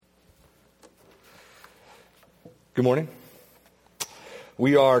Good morning.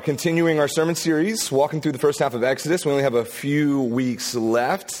 We are continuing our sermon series, walking through the first half of Exodus. We only have a few weeks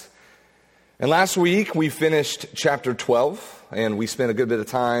left. And last week, we finished chapter 12, and we spent a good bit of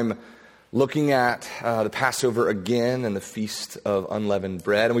time looking at the Passover again and the Feast of Unleavened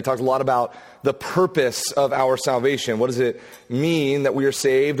Bread. And we talked a lot about the purpose of our salvation. What does it mean that we are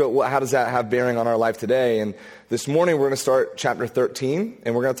saved? How does that have bearing on our life today? And this morning, we're going to start chapter 13,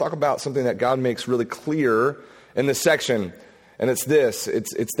 and we're going to talk about something that God makes really clear in this section. And it's this.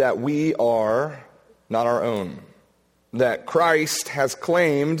 It's that we are not our own. That Christ has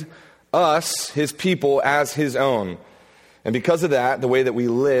claimed us, his people, as his own. And because of that, the way that we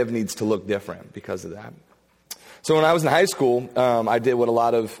live needs to look different because of that. So when I was in high school, I did what a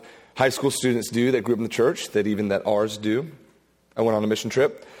lot of high school students do that grew up in the church, that ours do. I went on a mission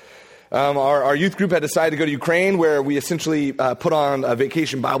trip. Our youth group had decided to go to Ukraine, where we essentially put on a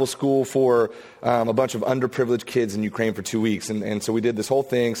vacation Bible school for a bunch of underprivileged kids in Ukraine for 2 weeks. And so we did this whole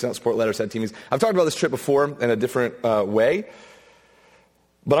thing, sent out support letters, had team meetings. I've talked about this trip before in a different way.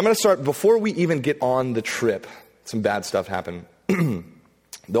 But I'm going to start, before we even get on the trip, some bad stuff happened. The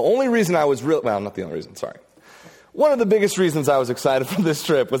only reason I was not the only reason, sorry. One of the biggest reasons I was excited for this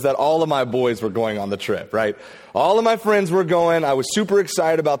trip was that all of my boys were going on the trip, right? All of my friends were going. I was super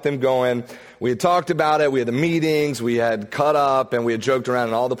excited about them going. We had talked about it. We had the meetings. We had cut up, and we had joked around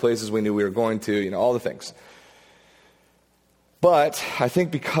in all the places we knew we were going to, all the things. But I think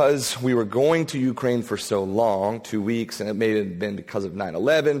because we were going to Ukraine for so long, 2 weeks, and it may have been because of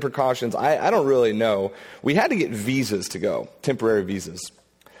 9/11 precautions, I don't really know. We had to get visas to go, temporary visas.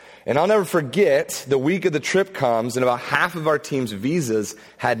 And I'll never forget, the week of the trip comes, and about half of our team's visas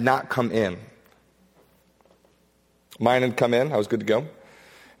had not come in. Mine had come in. I was good to go.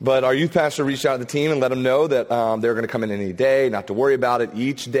 But our youth pastor reached out to the team and let them know that they were going to come in any day, not to worry about it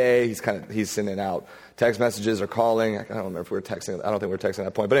each day. He's sending out text messages or calling. I don't remember if we were texting. I don't think we were texting at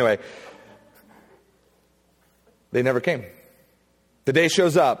that point. But anyway, they never came. The day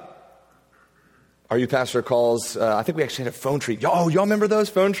shows up. Our youth pastor calls, I think we actually had a phone tree. Y'all remember those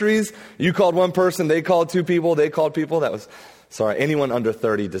phone trees? You called one person, they called two people, they called people. Sorry, anyone under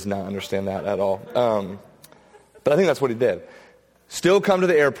 30 does not understand that at all. But I think that's what he did. Still come to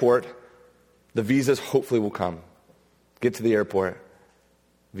the airport. The visas hopefully will come. Get to the airport.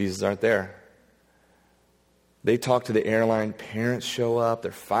 Visas aren't there. They talk to the airline. Parents show up.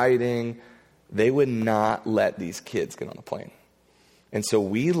 They're fighting. They would not let these kids get on the plane. And so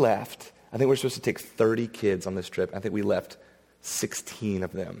we left. I think we're supposed to take 30 kids on this trip. I think we left 16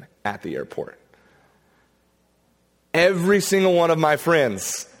 of them at the airport. Every single one of my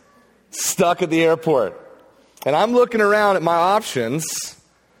friends stuck at the airport. And I'm looking around at my options,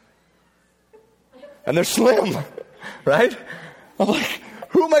 and they're slim, right? I'm like,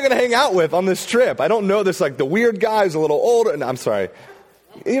 who am I going to hang out with on this trip? I don't know. There's like the weird guy who's a little older. And I'm sorry.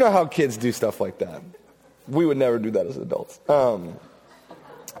 You know how kids do stuff like that. We would never do that as adults.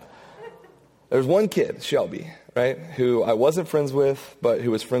 There's one kid, Shelby, right, who I wasn't friends with, but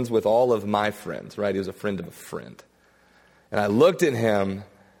who was friends with all of my friends, right? He was a friend of a friend. And I looked at him,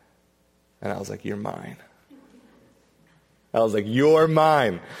 and I was like, you're mine. I was like, you're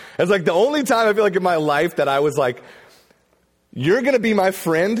mine. It's like the only time I feel like in my life that I was like, you're going to be my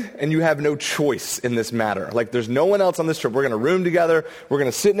friend, and you have no choice in this matter. Like, there's no one else on this trip. We're going to room together. We're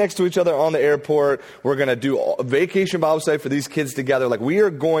going to sit next to each other on the airport. We're going to do a vacation Bible study for these kids together. Like,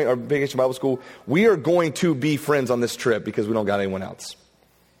 or vacation Bible school. We are going to be friends on this trip because we don't got anyone else.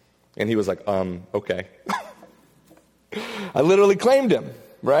 And he was like, okay. I literally claimed him,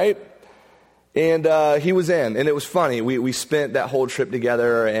 right? And he was in, and it was funny. We spent that whole trip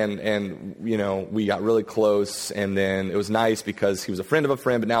together, and we got really close. And then it was nice because he was a friend of a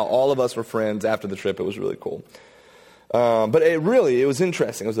friend, but now all of us were friends after the trip. It was really cool. But it was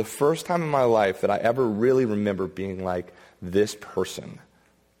interesting. It was the first time in my life that I ever really remember being like this person.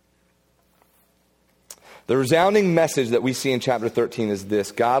 The resounding message that we see in chapter 13 is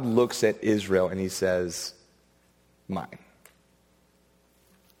this: God looks at Israel and he says, mine.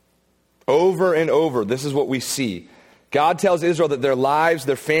 Over and over, this is what we see. God tells Israel that their lives,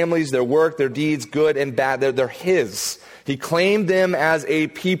 their families, their work, their deeds, good and bad, they're his. He claimed them as a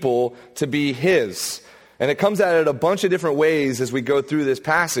people to be his. And it comes out in a bunch of different ways as we go through this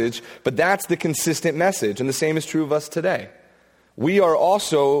passage, but that's the consistent message. And the same is true of us today. We are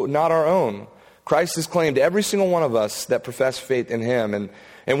also not our own. Christ has claimed every single one of us that profess faith in him.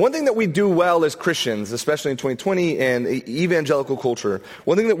 And one thing that we do well as Christians, especially in 2020 and evangelical culture,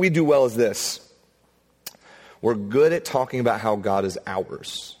 one thing that we do well is this. We're good at talking about how God is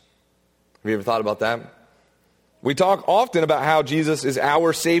ours. Have you ever thought about that? We talk often about how Jesus is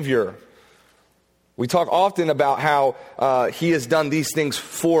our Savior. We talk often about how he has done these things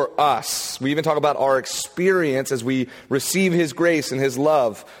for us. We even talk about our experience as we receive his grace and his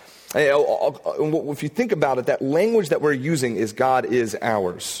love. If you think about it, that language that we're using is God is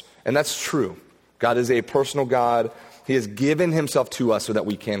ours. And that's true. God is a personal God. He has given himself to us so that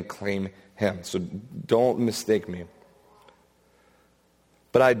we can claim him. So don't mistake me.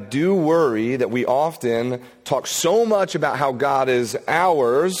 But I do worry that we often talk so much about how God is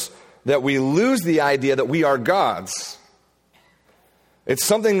ours that we lose the idea that we are God's. It's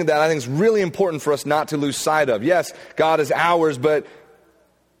something that I think is really important for us not to lose sight of. Yes, God is ours, but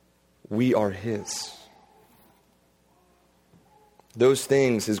we are his. Those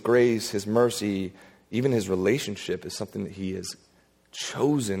things, his grace, his mercy, even his relationship is something that he has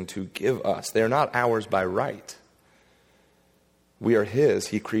chosen to give us. They're not ours by right. We are his.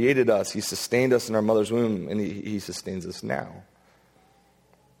 He created us. He sustained us in our mother's womb, and he sustains us now.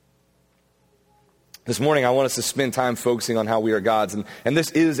 This morning, I want us to spend time focusing on how we are God's. And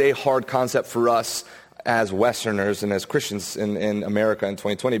this is a hard concept for us as Westerners and as Christians in America in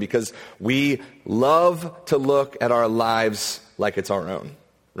 2020, because we love to look at our lives like it's our own,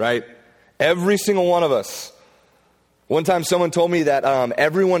 right? Every single one of us. One time someone told me that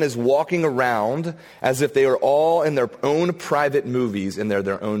everyone is walking around as if they are all in their own private movies and they're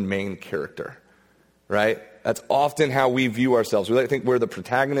their own main character, right? That's often how we view ourselves. We like to think we're the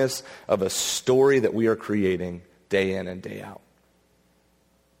protagonists of a story that we are creating day in and day out.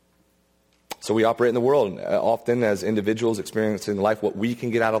 So we operate in the world often as individuals experiencing life, what we can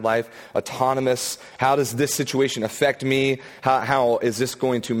get out of life, autonomous. How does this situation affect me? How is this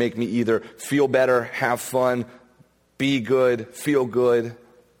going to make me either feel better, have fun, be good, feel good?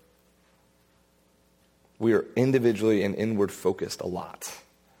 We are individually and inward focused a lot.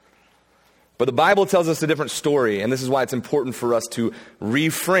 But the Bible tells us a different story, and this is why it's important for us to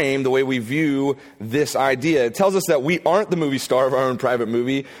reframe the way we view this idea. It tells us that we aren't the movie star of our own private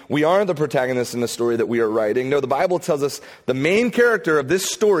movie. We aren't the protagonist in the story that we are writing. No, the Bible tells us the main character of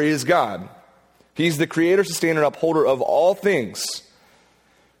this story is God. He's the creator, sustainer, upholder of all things.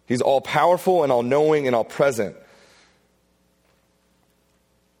 He's all-powerful and all-knowing and all-present.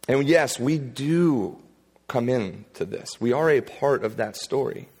 And yes, we do come into this. We are a part of that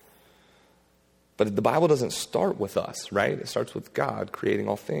story. But the Bible doesn't start with us, right? It starts with God creating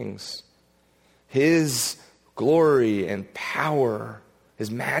all things. His glory and power,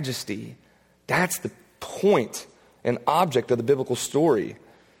 his majesty, that's the point and object of the biblical story.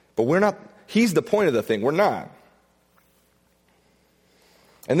 But we're not, he's the point of the thing, we're not.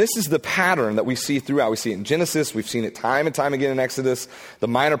 And this is the pattern that we see throughout. We see it in Genesis. We've seen it time and time again in Exodus. The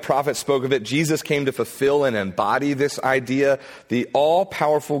minor prophets spoke of it. Jesus came to fulfill and embody this idea. The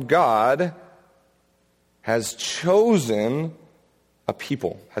all-powerful God has chosen a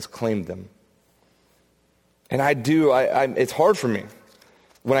people, has claimed them. And it's hard for me.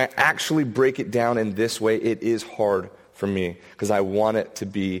 When I actually break it down in this way, it is hard for me because I want it to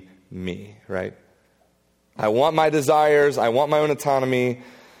be me, right? I want my desires. I want my own autonomy.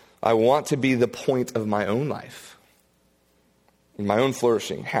 I want to be the point of my own life, my own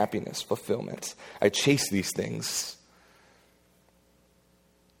flourishing, happiness, fulfillment. I chase these things.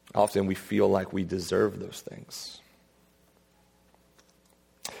 Often we feel like we deserve those things.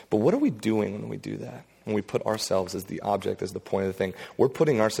 But what are we doing when we do that? When we put ourselves as the object, as the point of the thing? We're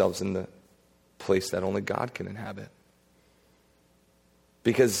putting ourselves in the place that only God can inhabit.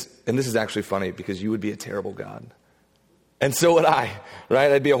 Because, and this is actually funny, because you would be a terrible God. And so would I,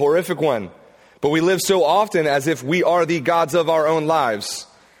 right? I'd be a horrific one. But we live so often as if we are the gods of our own lives.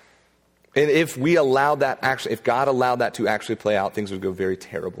 And if we allowed that if God allowed that to actually play out, things would go very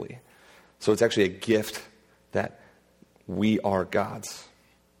terribly. So it's actually a gift that we are God's.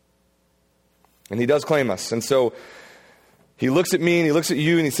 And he does claim us. And so he looks at me and he looks at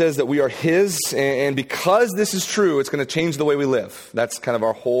you and he says that we are his. And because this is true, it's going to change the way we live. That's kind of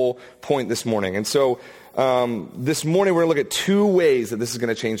our whole point this morning. And so this morning we're going to look at two ways that this is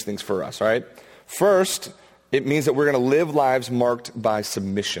going to change things for us, all right? First, it means that we're going to live lives marked by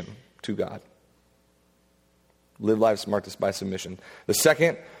submission to God. Live lives marked by submission. The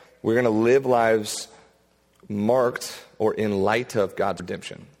second, we're going to live lives marked or in light of God's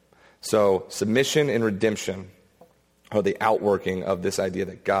redemption. So submission and redemption are the outworking of this idea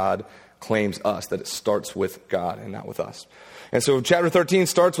that God claims us, that it starts with God and not with us. And so chapter 13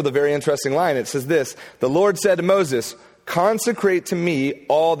 starts with a very interesting line. It says this: the Lord said to Moses, "Consecrate to me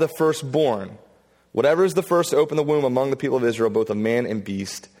all the firstborn. Whatever is the first to open the womb among the people of Israel, both of man and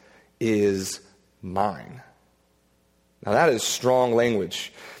beast, is mine." Now that is strong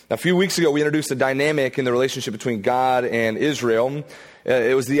language. Now, a few weeks ago, we introduced a dynamic in the relationship between God and Israel.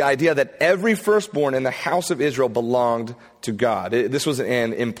 It was the idea that every firstborn in the house of Israel belonged to God. This was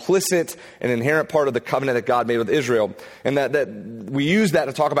an implicit and inherent part of the covenant that God made with Israel. And that we use that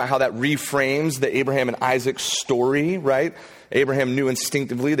to talk about how that reframes the Abraham and Isaac story, right? Abraham knew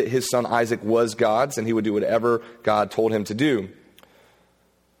instinctively that his son Isaac was God's, and he would do whatever God told him to do.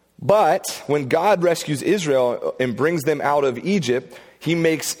 But when God rescues Israel and brings them out of Egypt, he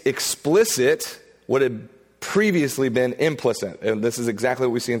makes explicit what had previously been implicit. And this is exactly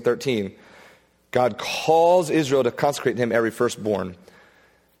what we see in 13. God calls Israel to consecrate to him every firstborn.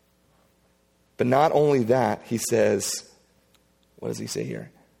 But not only that, he says, what does he say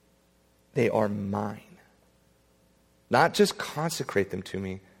here? They are mine. Not just consecrate them to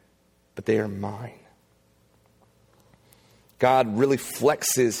me, but they are mine. God really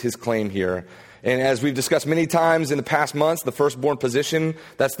flexes his claim here. And as we've discussed many times in the past months, the firstborn position,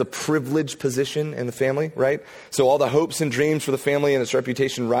 that's the privileged position in the family, right? So all the hopes and dreams for the family and its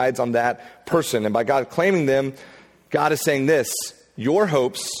reputation rides on that person. And by God claiming them, God is saying this: your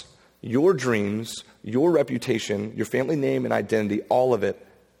hopes, your dreams, your reputation, your family name and identity, all of it,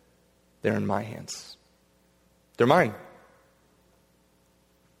 they're in my hands. They're mine.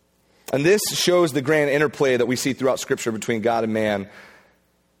 And this shows the grand interplay that we see throughout Scripture between God and man.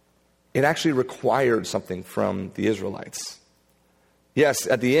 It actually required something from the Israelites. Yes,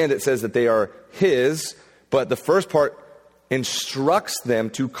 at the end it says that they are his, but the first part instructs them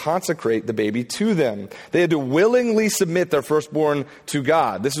to consecrate the baby to them. They had to willingly submit their firstborn to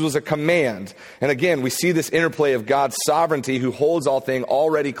God. This was a command. And again, we see this interplay of God's sovereignty, who holds all things,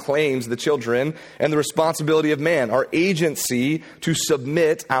 already claims the children, and the responsibility of man, our agency to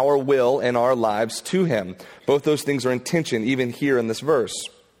submit our will and our lives to him. Both those things are in tension, even here in this verse.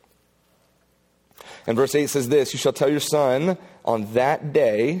 And verse 8 says this: you shall tell your son on that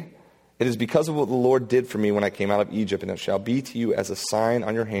day, it is because of what the Lord did for me when I came out of Egypt, and it shall be to you as a sign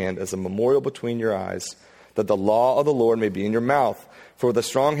on your hand, as a memorial between your eyes, that the law of the Lord may be in your mouth. For with a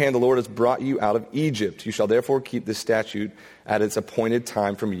strong hand the Lord has brought you out of Egypt. You shall therefore keep this statute at its appointed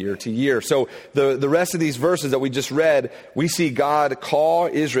time from year to year. So the rest of these verses that we just read, we see God call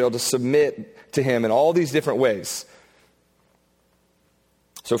Israel to submit to him in all these different ways.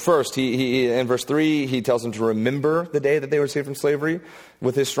 So first, he in verse 3, he tells them to remember the day that they were saved from slavery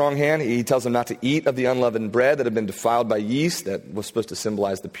with his strong hand. He tells them not to eat of the unleavened bread that had been defiled by yeast, that was supposed to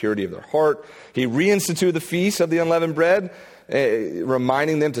symbolize the purity of their heart. He reinstituted the feast of the unleavened bread,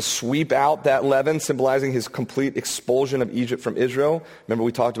 reminding them to sweep out that leaven, symbolizing his complete expulsion of Egypt from Israel. Remember,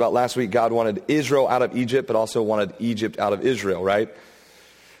 we talked about last week, God wanted Israel out of Egypt, but also wanted Egypt out of Israel, right?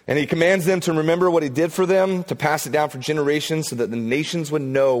 And he commands them to remember what he did for them, to pass it down for generations so that the nations would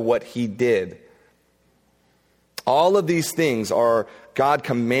know what he did. All of these things are God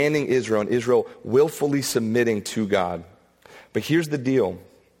commanding Israel, and Israel willfully submitting to God. But here's the deal.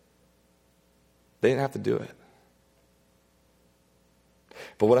 They didn't have to do it.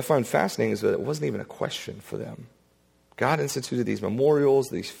 But what I find fascinating is that it wasn't even a question for them. God instituted these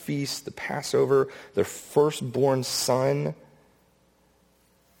memorials, these feasts, the Passover, their firstborn son,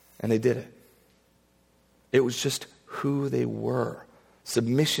 and they did it. It was just who they were.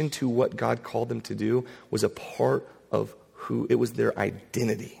 Submission to what God called them to do was a part of who, it was their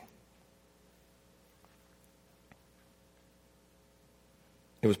identity.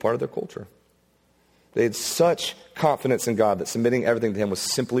 It was part of their culture. They had such confidence in God that submitting everything to him was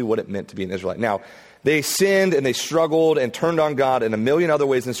simply what it meant to be an Israelite. Now, they sinned and they struggled and turned on God in a million other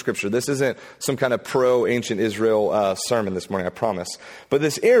ways in Scripture. This isn't some kind of pro-ancient Israel sermon this morning, I promise. But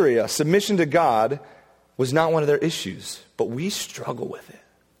this area, submission to God, was not one of their issues. But we struggle with it.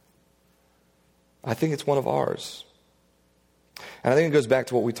 I think it's one of ours. And I think it goes back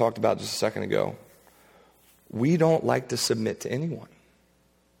to what we talked about just a second ago. We don't like to submit to anyone.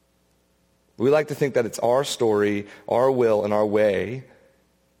 We like to think that it's our story, our will, and our way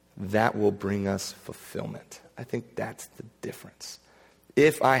that will bring us fulfillment. I think that's the difference.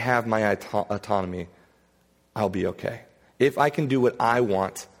 If I have my autonomy, I'll be okay. If I can do what I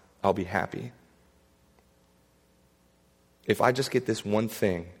want, I'll be happy. If I just get this one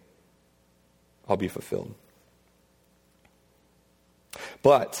thing, I'll be fulfilled.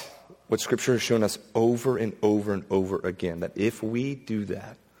 But what Scripture has shown us over and over and over again, that if we do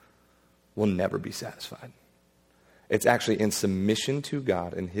that, we'll never be satisfied. It's actually in submission to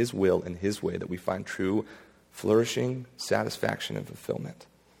God and his will and his way that we find true flourishing, satisfaction, and fulfillment.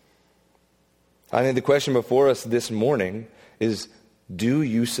 I think the question before us this morning is, do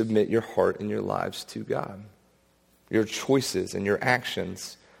you submit your heart and your lives to God? Your choices and your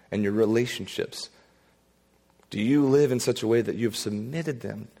actions and your relationships. Do you live in such a way that you have submitted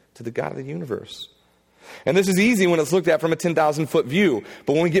them to the God of the universe? And this is easy when it's looked at from a 10,000-foot view.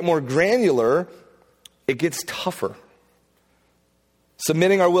 But when we get more granular, it gets tougher.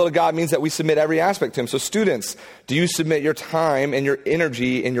 Submitting our will to God means that we submit every aspect to Him. So students, do you submit your time and your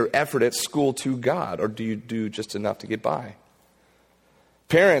energy and your effort at school to God? Or do you do just enough to get by?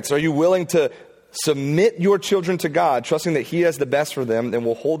 Parents, are you willing to submit your children to God, trusting that He has the best for them and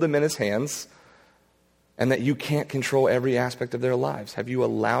will hold them in His hands, and that you can't control every aspect of their lives? Have you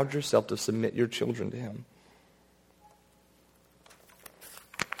allowed yourself to submit your children to Him?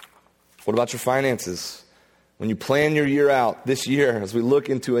 What about your finances? When you plan your year out this year, as we look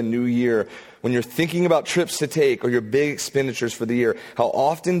into a new year, when you're thinking about trips to take or your big expenditures for the year, how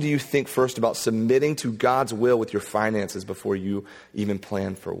often do you think first about submitting to God's will with your finances before you even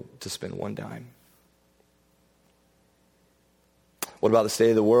plan to spend one dime? What about the state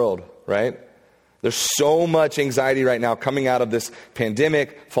of the world, right? There's so much anxiety right now coming out of this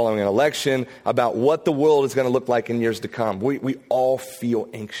pandemic, following an election, about what the world is going to look like in years to come. We all feel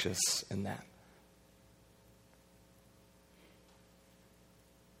anxious in that.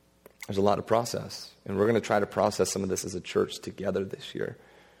 There's a lot to process, and we're going to try to process some of this as a church together this year.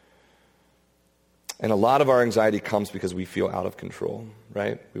 And a lot of our anxiety comes because we feel out of control,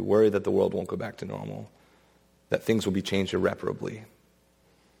 right? We worry that the world won't go back to normal, that things will be changed irreparably.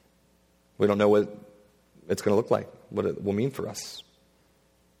 We don't know what it's going to look like, what it will mean for us.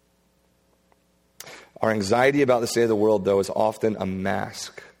 Our anxiety about the state of the world, though, is often a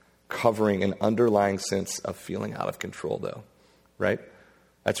mask covering an underlying sense of feeling out of control, though, right?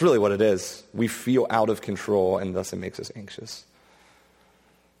 That's really what it is. We feel out of control, and thus it makes us anxious.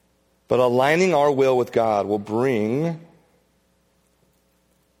 But aligning our will with God will bring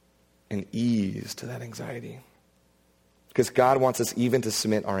an ease to that anxiety. Because God wants us even to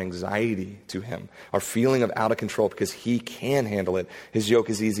submit our anxiety to Him, our feeling of out of control, because He can handle it. His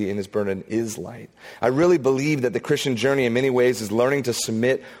yoke is easy and His burden is light. I really believe that the Christian journey in many ways is learning to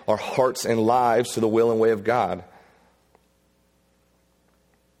submit our hearts and lives to the will and way of God.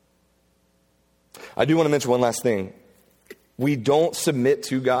 I do want to mention one last thing. We don't submit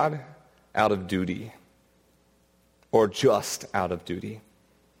to God out of duty or just out of duty.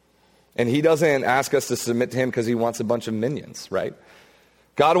 And He doesn't ask us to submit to Him because He wants a bunch of minions, right?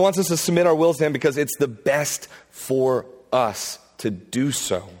 God wants us to submit our wills to Him because it's the best for us to do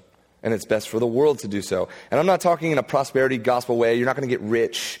so. And it's best for the world to do so. And I'm not talking in a prosperity gospel way. You're not going to get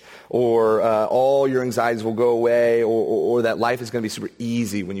rich, or all your anxieties will go away, or that life is going to be super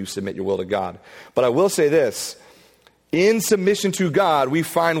easy when you submit your will to God. But I will say this. In submission to God, we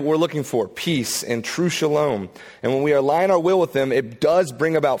find what we're looking for: peace and true shalom. And when we align our will with Him, it does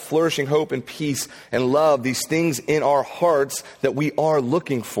bring about flourishing hope and peace and love, these things in our hearts that we are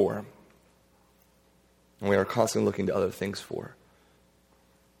looking for. And we are constantly looking to other things for.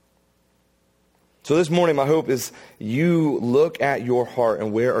 So this morning, my hope is you look at your heart,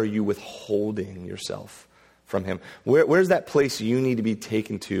 and where are you withholding yourself from Him? Where's that place you need to be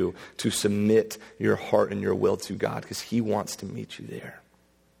taken to submit your heart and your will to God? Because He wants to meet you there.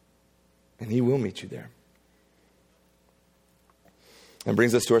 And He will meet you there. And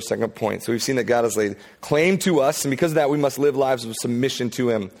brings us to our second point. So we've seen that God has laid claim to us, and because of that, we must live lives of submission to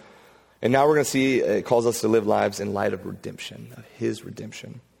Him. And now we're going to see it calls us to live lives in light of redemption, of His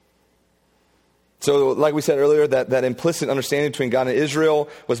redemption. So like we said earlier, that implicit understanding between God and Israel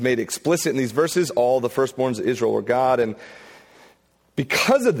was made explicit in these verses. All the firstborns of Israel were God. And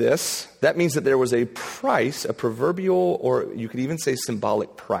because of this, that means that there was a price, a proverbial, or you could even say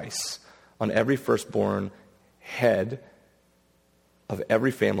symbolic price, on every firstborn head of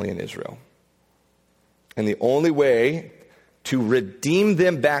every family in Israel. And the only way to redeem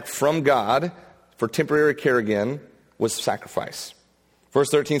them back from God for temporary care again was sacrifice. Verse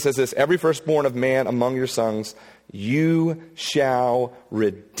 13 says this: every firstborn of man among your sons you shall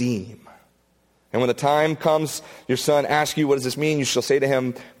redeem. And when the time comes, your son asks you, what does this mean? You shall say to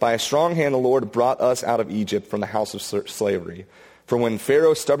him, by a strong hand the Lord brought us out of Egypt from the house of slavery. For when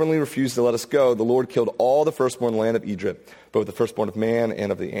Pharaoh stubbornly refused to let us go, the Lord killed all the firstborn in the land of Egypt, both the firstborn of man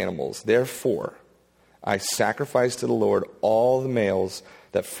and of the animals. Therefore, I sacrifice to the Lord all the males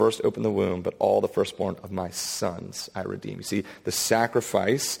that first opened the womb, but all the firstborn of my sons I redeem. You see, the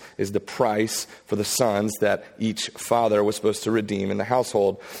sacrifice is the price for the sons that each father was supposed to redeem in the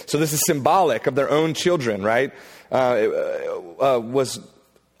household. So this is symbolic of their own children, right? Was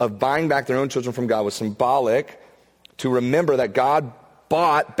of buying back their own children from God was symbolic to remember that God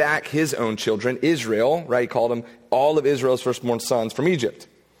bought back His own children, Israel, right? He called them all of Israel's firstborn sons from Egypt.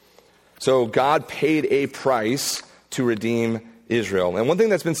 So God paid a price to redeem Israel. And one thing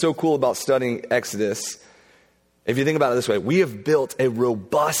that's been so cool about studying Exodus If you think about it this way, we have built a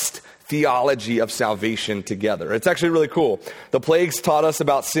robust theology of salvation together. It's actually really cool. The plagues taught us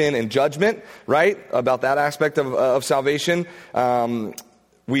about sin and judgment, right? About that aspect of salvation.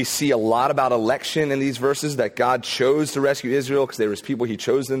 We see a lot about election in these verses, that God chose to rescue Israel because they were his people. He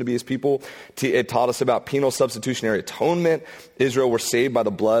chose them to be his people. It taught us about penal substitutionary atonement. Israel were saved by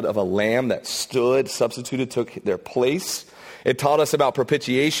the blood of a lamb that substituted, took their place. It taught us about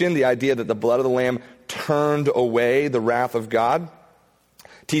propitiation, the idea that the blood of the lamb turned away the wrath of God.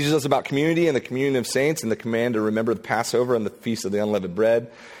 It teaches us about community and the communion of saints and the command to remember the Passover and the Feast of the Unleavened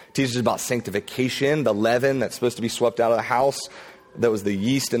Bread. It teaches us about sanctification, the leaven that's supposed to be swept out of the house. That was the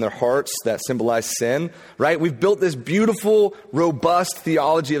yeast in their hearts that symbolized sin, right? We've built this beautiful, robust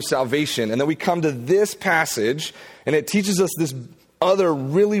theology of salvation. And then we come to this passage, and it teaches us this other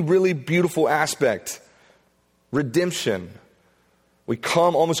really, really beautiful aspect: redemption. We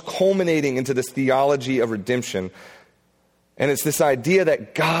come almost culminating into this theology of redemption. And it's this idea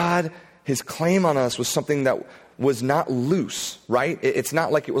that God, his claim on us was something that was not loose, right? It's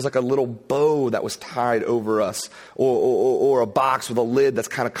not like it was like a little bow that was tied over us, or a box with a lid that's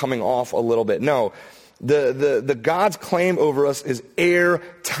kind of coming off a little bit. No, the God's claim over us is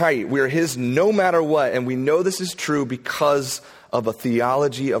airtight. We are his no matter what, and we know this is true because of a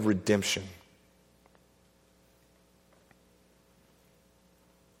theology of redemption.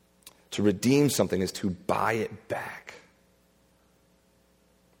 To redeem something is to buy it back.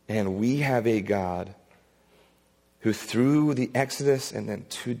 And we have a God who through the Exodus and then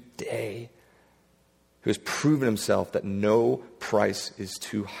today, who has proven himself that no price is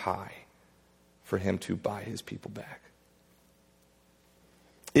too high for him to buy his people back.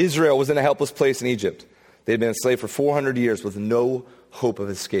 Israel was in a helpless place in Egypt. They had been enslaved for 400 years with no hope of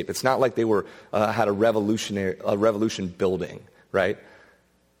escape. It's not like they had a revolution building, right?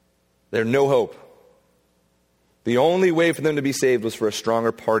 There's no hope. The only way for them to be saved was for a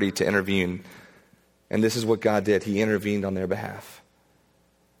stronger party to intervene. And this is what God did. He intervened on their behalf.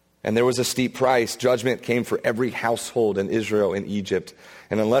 And there was a steep price. Judgment came for every household in Israel and Egypt.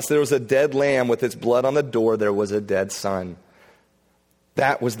 And unless there was a dead lamb with its blood on the door, there was a dead son.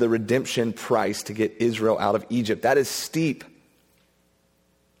 That was the redemption price to get Israel out of Egypt. That is steep.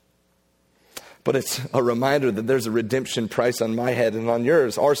 But it's a reminder that there's a redemption price on my head and on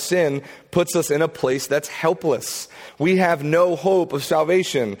yours. Our sin puts us in a place that's helpless. We have no hope of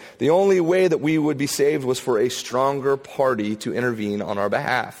salvation. The only way that we would be saved was for a stronger party to intervene on our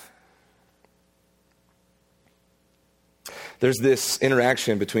behalf. There's this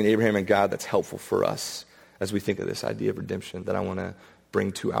interaction between Abraham and God that's helpful for us as we think of this idea of redemption that I want to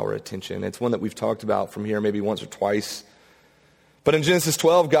bring to our attention. It's one that we've talked about from here maybe once or twice. But in Genesis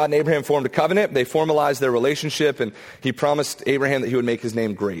 12, God and Abraham formed a covenant. They formalized their relationship, and he promised Abraham that he would make his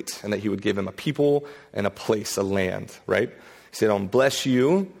name great and that he would give him a people and a place, a land, right? He said, I'll bless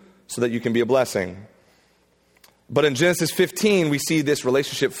you so that you can be a blessing. But in Genesis 15, we see this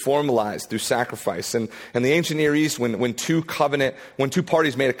relationship formalized through sacrifice. And in the ancient Near East, when two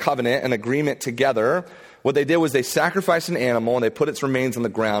parties made a covenant, an agreement together, what they did was they sacrificed an animal and they put its remains on the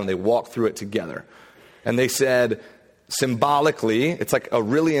ground and they walked through it together. And they said, symbolically, it's like a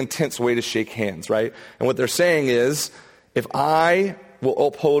really intense way to shake hands, right? And what they're saying is, if I will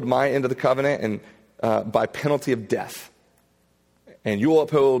uphold my end of the covenant and by penalty of death, and you will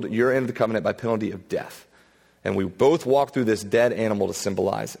uphold your end of the covenant by penalty of death. And we both walk through this dead animal to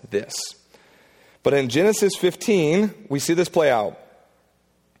symbolize this. But in Genesis 15, we see this play out.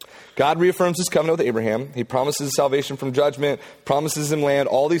 God reaffirms his covenant with Abraham. He promises salvation from judgment, promises him land,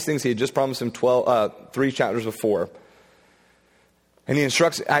 all these things he had just promised him 3 chapters before. And he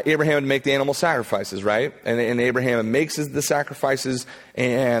instructs Abraham to make the animal sacrifices, right? And Abraham makes the sacrifices,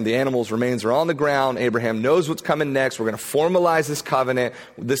 and the animal's remains are on the ground. Abraham knows what's coming next. We're going to formalize this covenant.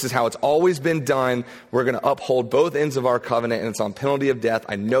 This is how it's always been done. We're going to uphold both ends of our covenant, and it's on penalty of death.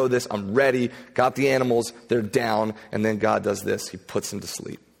 I know this. I'm ready. Got the animals. They're down. And then God does this. He puts them to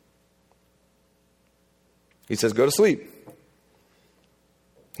sleep. He says, go to sleep.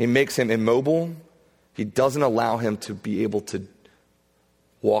 He makes him immobile. He doesn't allow him to be able to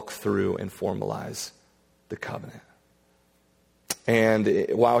walk through and formalize the covenant. And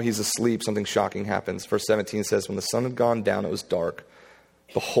while he's asleep, something shocking happens. Verse 17 says, when the sun had gone down, it was dark.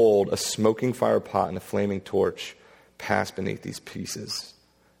 Behold, a smoking fire pot and a flaming torch passed beneath these pieces.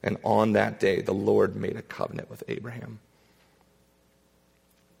 And on that day, the Lord made a covenant with Abraham.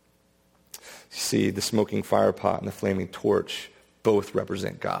 You see, the smoking fire pot and the flaming torch both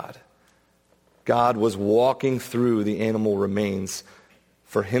represent God. God was walking through the animal remains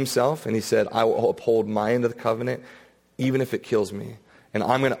for himself, and he said, I will uphold my end of the covenant, even if it kills me. And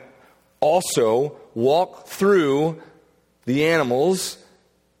I'm going to also walk through the animals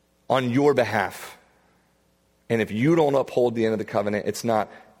on your behalf. And if you don't uphold the end of the covenant, it's not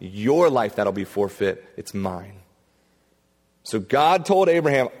your life that'll be forfeit, it's mine. So God told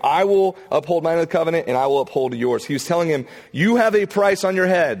Abraham, I will uphold my end of the covenant and I will uphold yours. He was telling him, you have a price on your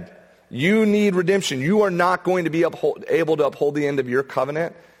head. You need redemption. You are not going to be able to uphold the end of your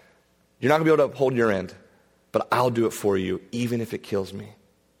covenant. You're not going to be able to uphold your end. But I'll do it for you, even if it kills me.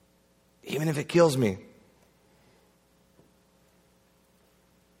 Even if it kills me.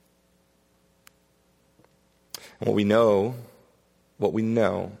 And what we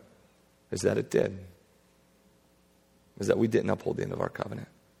know is that it did. Is that we didn't uphold the end of our covenant.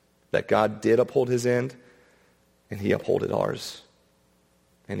 That God did uphold his end, and he upholded ours.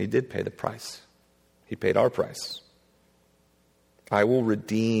 And he did pay the price. He paid our price. I will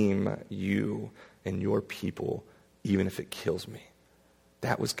redeem you and your people, even if it kills me.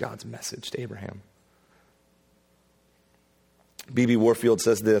 That was God's message to Abraham. B.B. Warfield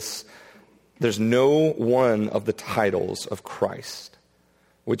says this, there's no one of the titles of Christ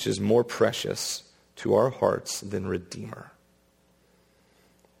which is more precious to our hearts than Redeemer.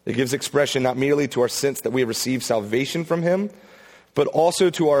 It gives expression not merely to our sense that we have received salvation from him, but also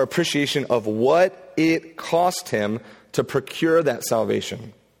to our appreciation of what it cost him to procure that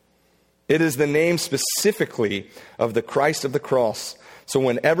salvation. It is the name specifically of the Christ of the cross. So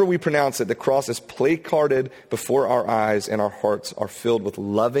whenever we pronounce it, the cross is placarded before our eyes and our hearts are filled with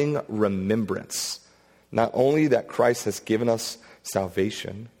loving remembrance. Not only that Christ has given us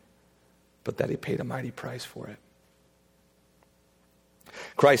salvation, but that he paid a mighty price for it.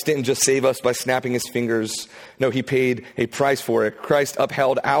 Christ didn't just save us by snapping his fingers. No, he paid a price for it. Christ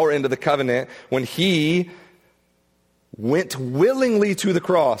upheld our end of the covenant when he went willingly to the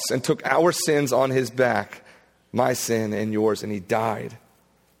cross and took our sins on his back, my sin and yours, and he died.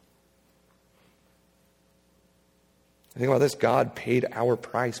 Think about this. God paid our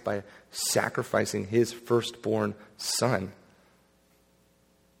price by sacrificing his firstborn son.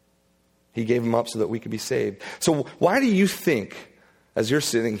 He gave him up so that we could be saved. So why do you think, as you're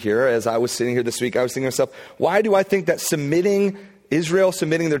sitting here, as I was sitting here this week, I was thinking to myself, why do I think that Israel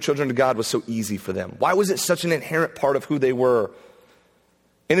submitting their children to God was so easy for them? Why was it such an inherent part of who they were?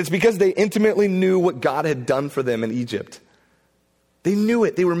 And it's because they intimately knew what God had done for them in Egypt. They knew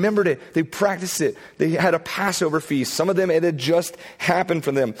it. They remembered it. They practiced it. They had a Passover feast. Some of them, it had just happened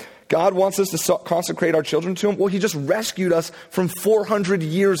for them. God wants us to consecrate our children to him. Well, he just rescued us from 400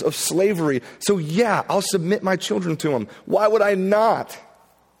 years of slavery. So yeah, I'll submit my children to him. Why would I not?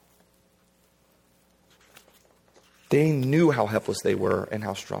 They knew how helpless they were and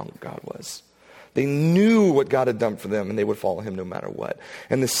how strong God was. They knew what God had done for them, and they would follow him no matter what.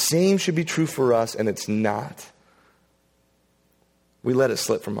 And the same should be true for us, and it's not. We let it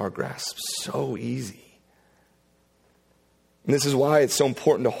slip from our grasp so easy. And this is why it's so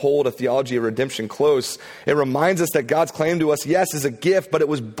important to hold a theology of redemption close. It reminds us that God's claim to us, yes, is a gift, but it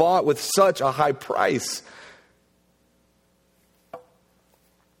was bought with such a high price.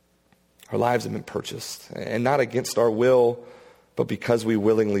 Our lives have been purchased, and not against our will, but because we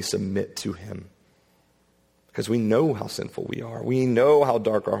willingly submit to him. Because we know how sinful we are. We know how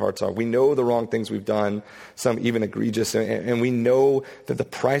dark our hearts are. We know the wrong things we've done, some even egregious, and we know that the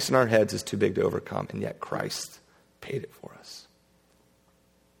price in our heads is too big to overcome, and yet Christ paid it for us.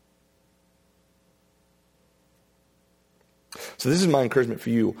 So this is my encouragement for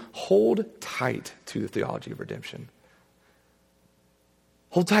you. Hold tight to the theology of redemption.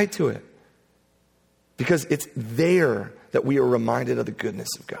 Hold tight to it. Because it's there that we are reminded of the goodness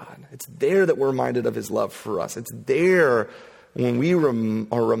of God. It's there that we're reminded of his love for us. It's there when we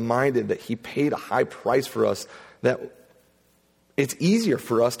are reminded that he paid a high price for us, that it's easier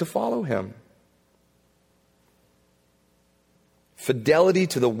for us to follow him. Fidelity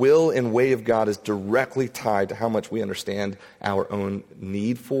to the will and way of God is directly tied to how much we understand our own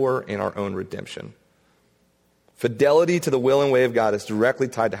need for and our own redemption. Fidelity to the will and way of God is directly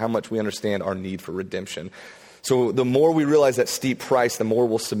tied to how much we understand our need for redemption. So the more we realize that steep price, the more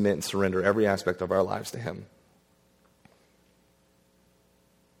we'll submit and surrender every aspect of our lives to him.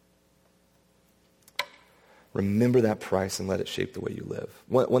 Remember that price and let it shape the way you live.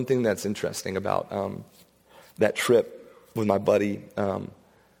 One thing that's interesting about that trip with my buddy,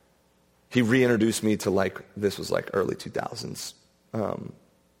 he reintroduced me to this was early 2000s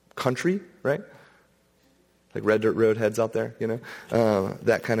country, right? Like Red Dirt Road heads out there,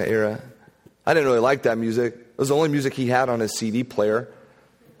 that kind of era. I didn't really like that music. It was the only music he had on his CD player.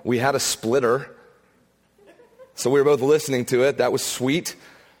 We had a splitter, so we were both listening to it. That was sweet.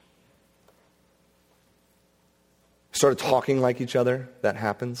 Started talking like each other. That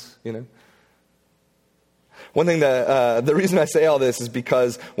happens, you know. One thing that, the reason I say all this is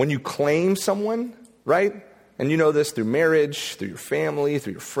because when you claim someone, right? And you know this through marriage, through your family,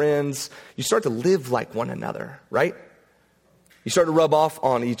 through your friends, you start to live like one another, right? You start to rub off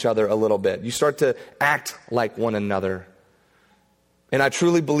on each other a little bit. You start to act like one another. And I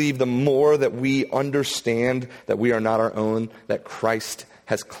truly believe the more that we understand that we are not our own, that Christ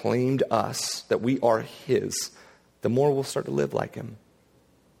has claimed us, that we are his, the more we'll start to live like him.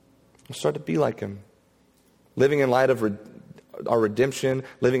 We'll start to be like him. Living in light of our redemption,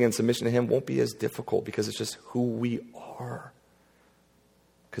 living in submission to him won't be as difficult because it's just who we are.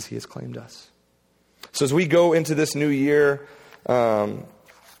 Because he has claimed us. So as we go into this new year,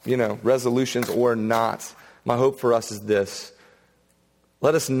 resolutions or not, my hope for us is this.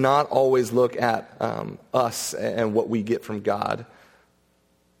 Let us not always look at us and what we get from God,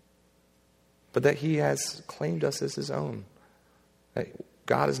 but that he has claimed us as his own. That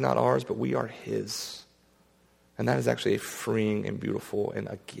God is not ours, but we are his. And that is actually a freeing and beautiful and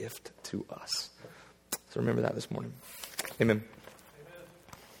a gift to us. So remember that this morning. Amen.